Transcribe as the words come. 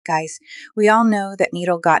Guys, we all know that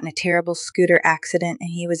Nidal got in a terrible scooter accident and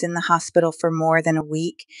he was in the hospital for more than a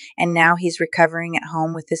week, and now he's recovering at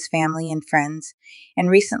home with his family and friends. And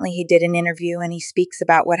recently he did an interview and he speaks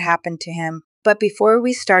about what happened to him. But before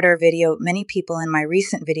we start our video, many people in my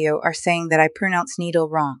recent video are saying that I pronounce Nidal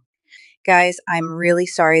wrong. Guys, I'm really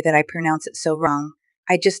sorry that I pronounce it so wrong.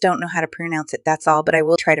 I just don't know how to pronounce it, that's all, but I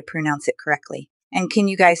will try to pronounce it correctly. And can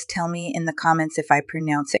you guys tell me in the comments if I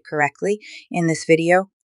pronounce it correctly in this video?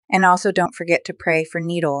 And also don't forget to pray for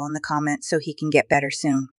Nidal in the comments so he can get better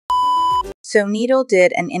soon. So Nidal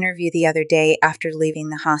did an interview the other day after leaving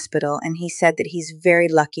the hospital, and he said that he's very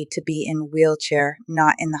lucky to be in a wheelchair,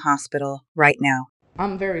 not in the hospital right now.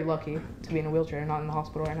 I'm very lucky to be in a wheelchair, not in the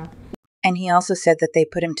hospital right now. And he also said that they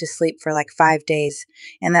put him to sleep for like 5 days,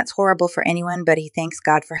 and that's horrible for anyone, but he thanks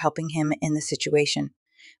God for helping him in the situation.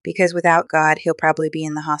 Because without God, he'll probably be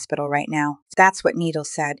in the hospital right now. That's what Nidal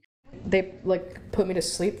said. They put me to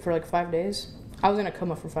sleep for 5 days. I was in a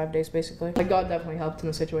coma for 5 days basically. God definitely helped in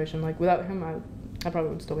the situation. Without him, I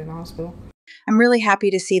probably would still be in the hospital. I'm really happy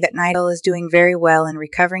to see that Nidal is doing very well and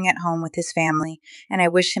recovering at home with his family, and I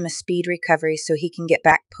wish him a speed recovery so he can get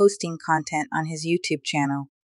back posting content on his YouTube channel.